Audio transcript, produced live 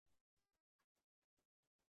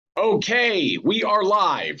Okay, we are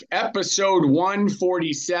live. Episode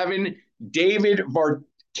 147. David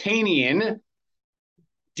Vartanian.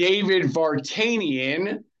 David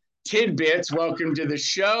Vartanian. Tidbits, welcome to the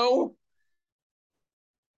show.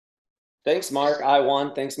 Thanks, Mark. I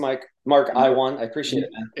won. Thanks, Mike. Mark, I won. I appreciate it,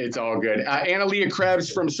 man. It's all good. Analia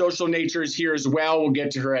Krebs from Social Nature is here as well. We'll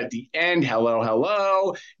get to her at the end. Hello,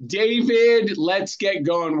 hello. David, let's get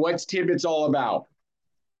going. What's Tidbits all about?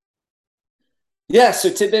 Yeah, so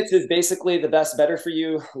Tidbits is basically the best, better for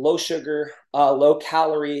you, low sugar, low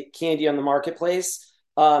calorie candy on the marketplace.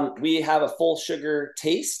 We have a full sugar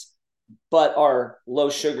taste, but are low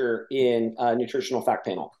sugar in nutritional fact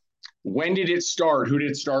panel. When did it start? Who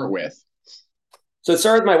did it start with? So it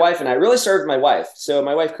started with my wife and I. It really started with my wife. So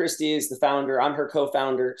my wife Christy is the founder. I'm her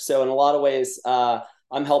co-founder. So in a lot of ways,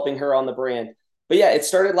 I'm helping her on the brand. But yeah, it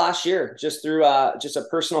started last year just through just a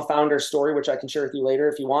personal founder story, which I can share with you later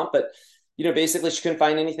if you want. But basically she couldn't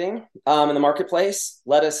find anything in the marketplace.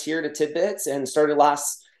 Led us here to Tidbits and started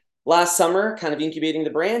last summer, kind of incubating the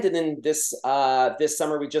brand. And then this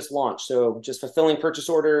summer we just launched. So just fulfilling purchase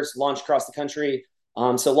orders, launched across the country.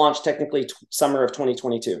 So launched technically summer of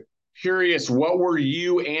 2022. Curious, what were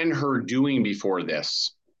you and her doing before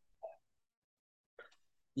this?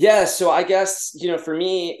 Yeah, so I guess, for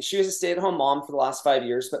me, she was a stay-at-home mom for the last 5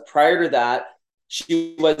 years, but prior to that,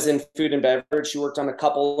 she was in food and beverage. She worked on a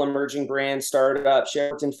couple emerging brands, startup. She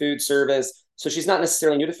worked in food service. So she's not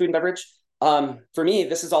necessarily new to food and beverage. For me,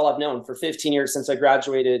 this is all I've known for 15 years since I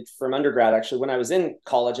graduated from undergrad. Actually, when I was in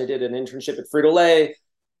college, I did an internship at Frito-Lay,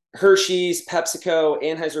 Hershey's, PepsiCo,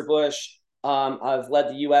 Anheuser-Busch. I've led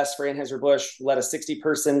the US for Anheuser-Busch, led a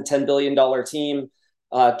 60-person, $10 billion team,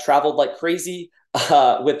 traveled like crazy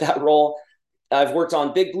with that role. I've worked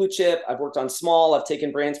on big blue chip. I've worked on small. I've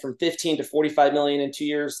taken brands from 15 to 45 million in 2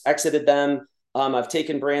 years, exited them. I've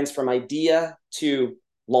taken brands from idea to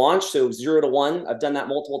launch, so 0 to 1. I've done that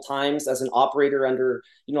multiple times as an operator under,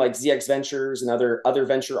 like ZX Ventures and other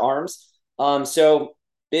venture arms. So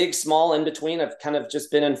big, small, in between. I've kind of just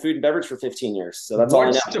been in food and beverage for 15 years. So that's all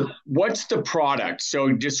I know. What's the product? So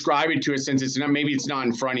describe it to us since it's not, maybe it's not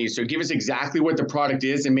in front of you. So give us exactly what the product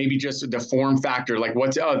is and maybe just the form factor. Like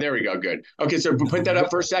there we go. Good. Okay. So put that up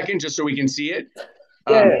for a second just so we can see it.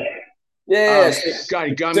 Yeah. Yeah. Got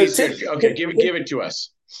it. Gummies. Okay. Give it to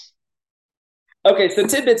us. Okay, so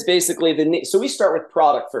Tidbits basically so we start with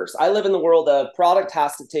product first. I live in the world of product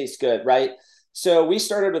has to taste good, right? So we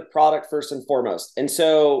started with product first and foremost. And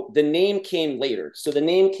so the name came later. So the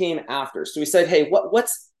name came after. So we said, hey,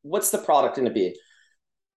 what's the product going to be?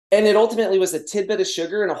 And it ultimately was a tidbit of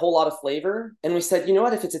sugar and a whole lot of flavor. And we said, you know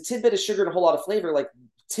what, if it's a tidbit of sugar and a whole lot of flavor, like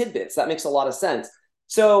tidbits, that makes a lot of sense.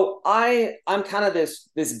 So I'm kind of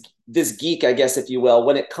this geek, I guess, if you will,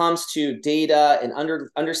 when it comes to data and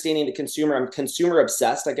understanding the consumer. I'm consumer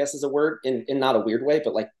obsessed, I guess is a word in not a weird way,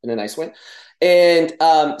 but like in a nice way. And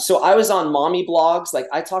so I was on mommy blogs. Like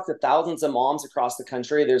I talked to thousands of moms across the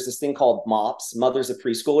country. There's this thing called MOPS, Mothers of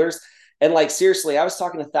Preschoolers. And like, seriously, I was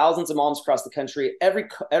talking to thousands of moms across the country,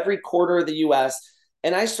 every quarter of the US.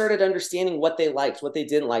 And I started understanding what they liked, what they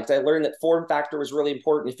didn't like. I learned that form factor was really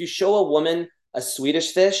important. If you show a woman a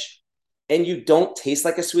Swedish fish and you don't taste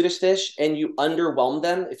like a Swedish fish and you underwhelm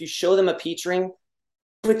them, if you show them a peach ring,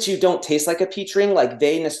 but you don't taste like a peach ring, like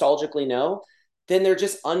they nostalgically know, then they're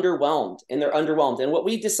just underwhelmed and they're underwhelmed. And what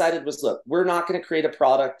we decided was, look, we're not going to create a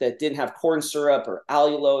product that didn't have corn syrup or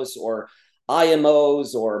allulose or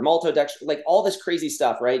IMOs or maltodextrin, like all this crazy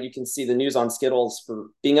stuff, right? You can see the news on Skittles for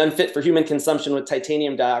being unfit for human consumption with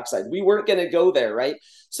titanium dioxide. We weren't going to go there, right?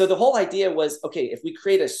 So the whole idea was, okay, if we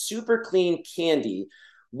create a super clean candy,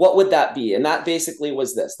 what would that be? And that basically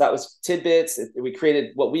was this. That was Tidbits. We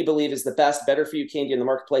created what we believe is the best, better for you candy in the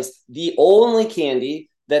marketplace. The only candy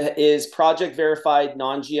that is project verified,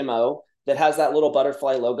 non-GMO, that has that little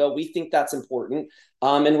butterfly logo. We think that's important.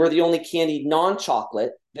 And we're the only candy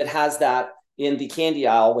non-chocolate that has that in the candy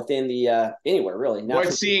aisle within the anywhere really.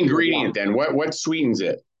 What's the ingredient then? What sweetens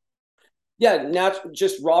it? Yeah,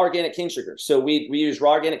 just raw organic cane sugar. So we use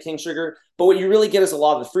raw organic cane sugar, but what you really get is a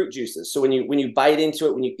lot of the fruit juices. So when you bite into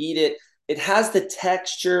it, when you eat it, it has the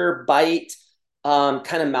texture, bite, kind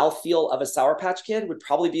of mouthfeel of a Sour Patch Kid. Would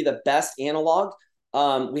probably be the best analog.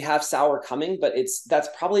 We have sour coming, but that's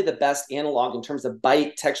probably the best analog in terms of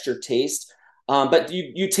bite, texture, taste. But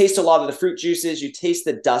you taste a lot of the fruit juices. You taste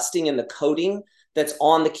the dusting and the coating that's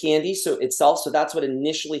on the candy itself. So that's what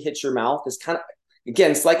initially hits your mouth. Is kind of,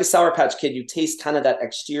 again, it's like a Sour Patch Kid. You taste kind of that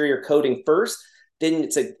exterior coating first, then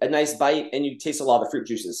it's a nice bite, and you taste a lot of the fruit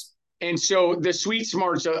juices. And so the Sweet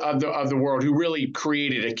Smarts of the world who really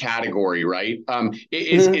created a category, right? Mhm.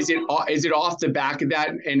 Is it off the back of that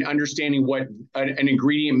and understanding what an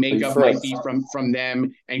ingredient Are you makeup might froze? be from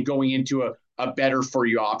them and going into a better for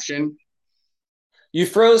you option? You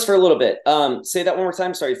froze for a little bit. Say that one more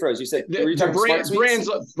time. Sorry, you froze. You said, were you The talking Smart brand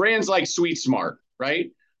Sweets? brands like Sweet Smart,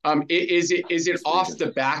 right? Is it This off region.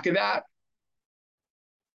 the back of that?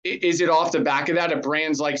 Is it off the back of that? Of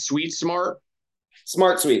brands like Sweet Smart?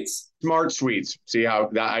 Smart Sweets. Smart Sweets. See how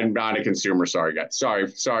that I'm not a consumer. Sorry, guys.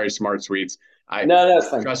 Sorry, Smart Sweets. I No, no, it's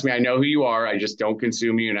fine. trust me. I know who you are. I just don't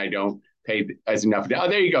consume you, and I don't pay as enough. Oh,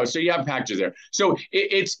 there you go. So you have packages there. So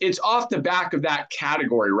it's off the back of that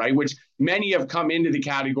category, right? Which many have come into the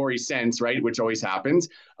category since, right? Which always happens.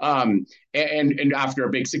 And after a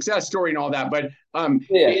big success story and all that, but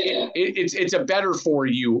Yeah. it's a better for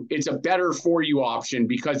you. It's a better for you option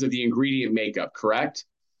because of the ingredient makeup. Correct.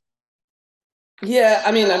 Yeah,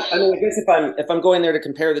 I guess if I'm going there to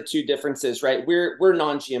compare the two differences, right? We're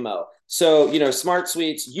non-GMO. So, Smart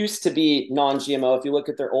Sweets used to be non-GMO. If you look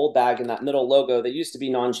at their old bag and that middle logo, they used to be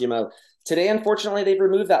non-GMO. Today, unfortunately, they've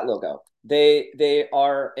removed that logo. They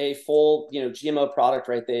are a full, GMO product,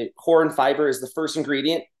 right? Corn fiber is the first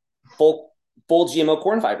ingredient, full GMO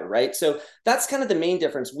corn fiber, right? So that's kind of the main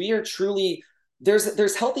difference. We are truly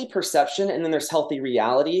there's healthy perception and then there's healthy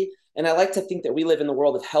reality. And I like to think that we live in the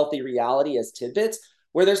world of healthy reality as tidbits,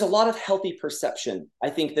 where there's a lot of healthy perception, I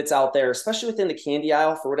think, that's out there, especially within the candy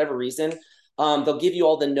aisle for whatever reason. They'll give you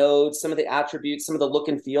all the nodes, some of the attributes, some of the look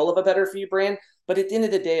and feel of a better for you brand. But at the end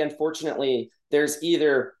of the day, unfortunately, there's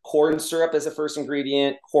either corn syrup as a first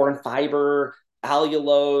ingredient, corn fiber,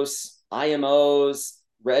 allulose, IMOs,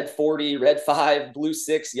 red 40, red 5, blue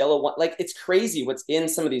 6, yellow 1. Like, it's crazy what's in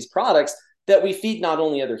some of these products that we feed not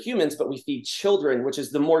only other humans, but we feed children, which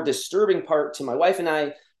is the more disturbing part to my wife and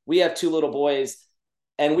I. We have two little boys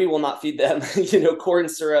and we will not feed them, corn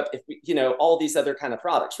syrup, if we, all these other kind of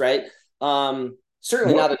products, right?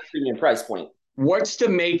 Certainly What not at a premium price point. What's the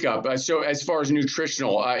makeup? So as far as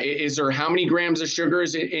nutritional, is there how many grams of sugar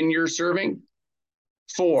is in your serving?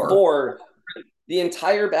 Four. For the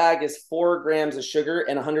entire bag is 4 grams of sugar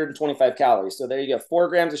and 125 calories. So there you go, 4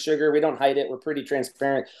 grams of sugar. We don't hide it. We're pretty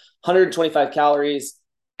transparent. 125 calories.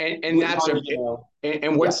 And that's a and Yeah,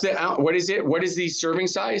 what's the what is it? What is the serving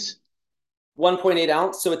size? 1.8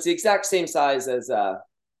 ounce. So it's the exact same size as the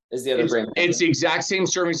other brand. It's the exact same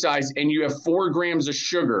serving size, and you have 4 grams of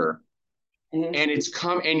sugar, Mm-hmm.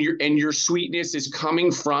 and and your sweetness is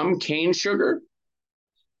coming from cane sugar.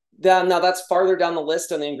 Now that's farther down the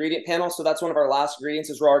list on the ingredient panel. So that's one of our last ingredients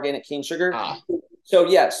is raw organic cane sugar. Ah, So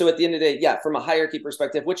yeah, so at the end of the day, yeah, from a hierarchy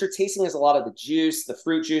perspective, what you're tasting is a lot of the juice, the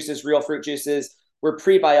fruit juices, real fruit juices. We're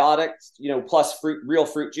prebiotics, plus real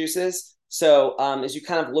fruit juices. So as you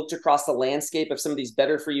kind of looked across the landscape of some of these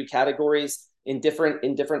better for you categories in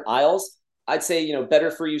different aisles, I'd say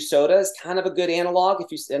better for you soda is kind of a good analog.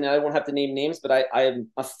 If you and I won't have to name names, but I am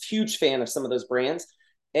a huge fan of some of those brands.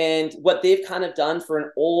 And what they've kind of done for an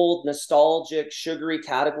old nostalgic sugary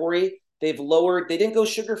category, they didn't go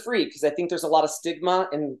sugar free because I think there's a lot of stigma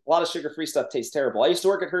and a lot of sugar free stuff tastes terrible. I used to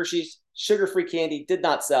work at Hershey's, sugar free candy did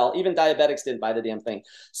not sell. Even diabetics didn't buy the damn thing.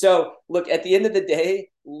 So look, at the end of the day,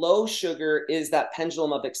 low sugar is that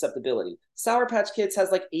pendulum of acceptability. Sour Patch Kids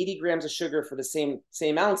has like 80 grams of sugar for the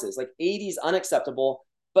same ounces. Like 80 is unacceptable,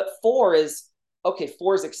 but 4 is okay,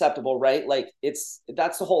 4 is acceptable, right? Like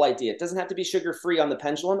that's the whole idea. It doesn't have to be sugar free on the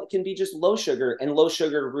pendulum. It can be just low sugar, and low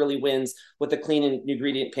sugar really wins with the clean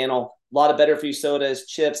ingredient panel. A lot of better for you sodas,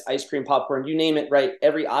 chips, ice cream, popcorn, you name it, right?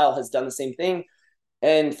 Every aisle has done the same thing.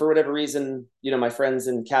 And for whatever reason, my friends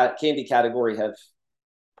in candy category have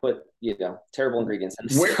put, terrible ingredients in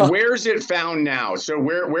this. where's it found now? So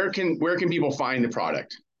where can people find the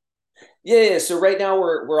product? Yeah. So right now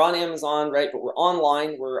we're on Amazon, right? But we're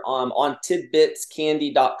online. We're on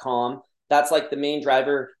tidbitscandy.com. That's like the main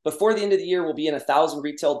driver. Before the end of the year, we'll be in 1,000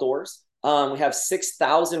 retail doors. We have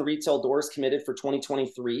 6,000 retail doors committed for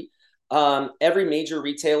 2023. Every major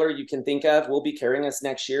retailer you can think of will be carrying us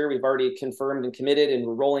next year. We've already confirmed and committed, and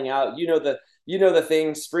we're rolling out. The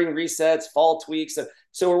thing, spring resets, fall tweaks.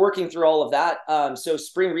 So we're working through all of that. So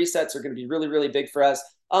spring resets are going to be really, really big for us.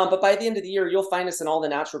 But by the end of the year, you'll find us in all the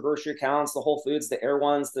natural grocery accounts, the Whole Foods, the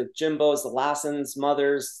Erewhons, the Jimbos, the Lassens,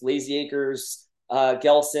 Mothers, Lazy Acres,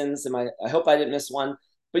 Gelson's. I hope I didn't miss one.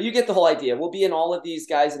 But you get the whole idea. We'll be in all of these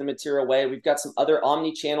guys in a material way. We've got some other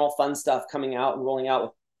omni-channel fun stuff coming out and rolling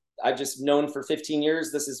out. I've just known for 15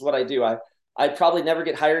 years, this is what I do. I'd probably never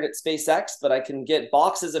get hired at SpaceX, but I can get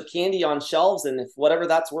boxes of candy on shelves. And if whatever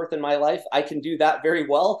that's worth in my life, I can do that very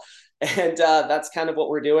well. And that's kind of what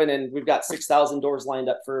we're doing. And we've got 6,000 doors lined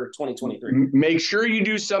up for 2023. Make sure you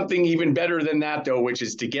do something even better than that, though, which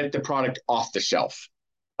is to get the product off the shelf.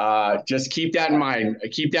 Just keep that in mind.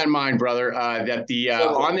 Keep that in mind, brother. That the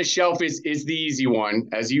on the shelf is the easy one,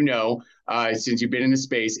 as you know, since you've been in the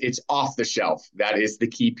space. It's off the shelf. That is the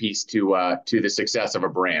key piece to the success of a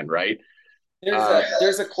brand, right?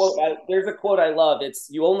 There's a quote I love. It's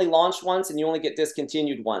you only launch once and you only get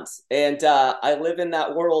discontinued once. And I live in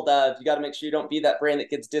that world of you got to make sure you don't be that brand that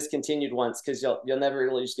gets discontinued once because you'll never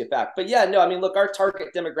really just get back. But yeah, no, I mean, look, our target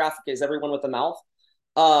demographic is everyone with a mouth.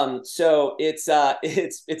 So it's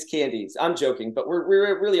candies. I'm joking, but we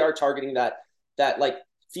really are targeting that like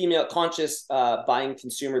female conscious buying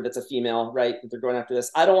consumer that's a female, right? That they're going after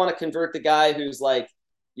this. I don't want to convert the guy who's like,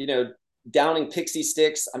 you know, downing pixie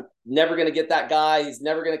sticks. I'm never going to get that guy. He's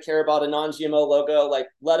never going to care about a non-GMO logo. Like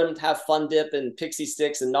let him have Fun Dip and pixie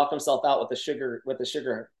sticks and knock himself out with a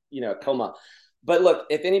sugar, you know, coma. But look,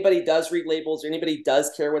 if anybody does read labels or anybody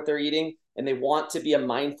does care what they're eating and they want to be a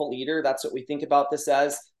mindful eater, that's what we think about this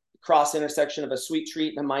as cross intersection of a sweet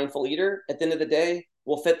treat and a mindful eater. At the end of the day,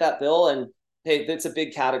 we'll fit that bill. And hey, it's a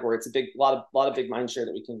big category. It's a big lot of big mind share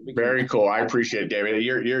that we can. Very cool. I appreciate it, David.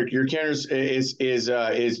 Your care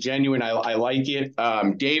is genuine. I like it.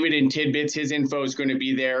 David and Tidbits, his info is going to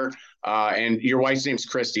be there. And your wife's name's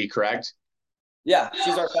Christy, correct? Yeah,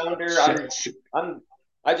 she's our founder.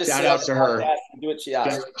 I just shout out to her. Do what she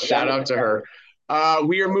asks. Shout out to her.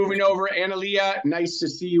 We are moving over. Analia, nice to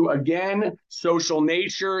see you again. Social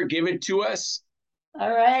Nature, give it to us.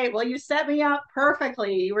 All right. Well, you set me up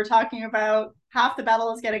perfectly. You were talking about half the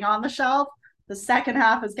battle is getting on the shelf. The second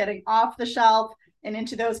half is getting off the shelf and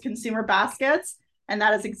into those consumer baskets. And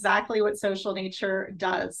that is exactly what Social Nature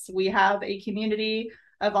does. We have a community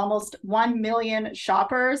of almost 1 million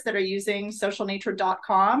shoppers that are using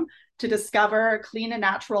socialnature.com to discover clean and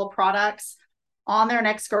natural products on their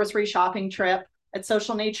next grocery shopping trip. At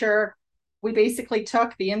Social Nature, we basically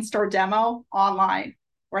took the in-store demo online.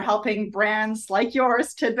 We're helping brands like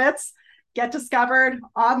yours, Tidbits, get discovered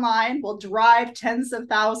online. We'll drive tens of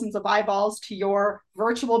thousands of eyeballs to your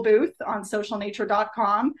virtual booth on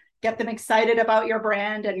socialnature.com, get them excited about your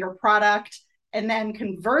brand and your product, and then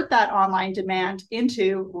convert that online demand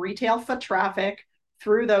into retail foot traffic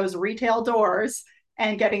through those retail doors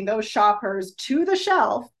and getting those shoppers to the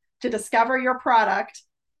shelf to discover your product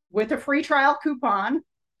with a free trial coupon,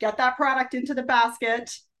 get that product into the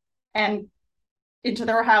basket and into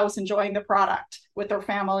their house enjoying the product with their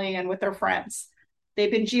family and with their friends.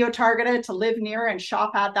 They've been geo-targeted to live near and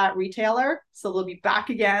shop at that retailer, so they'll be back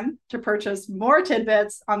again to purchase more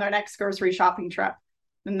Tidbits on their next grocery shopping trip.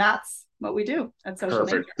 And that's what we do at Social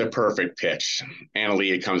Nature. The perfect pitch.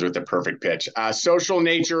 Analia comes with the perfect pitch. Social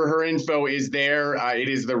Nature, her info is there. It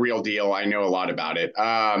is the real deal. I know a lot about it.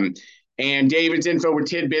 And David's info with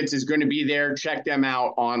Tidbits is going to be there. Check them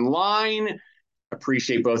out online.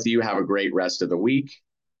 Appreciate both of you. Have a great rest of the week.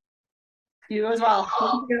 You as well.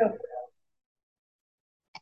 Thank you.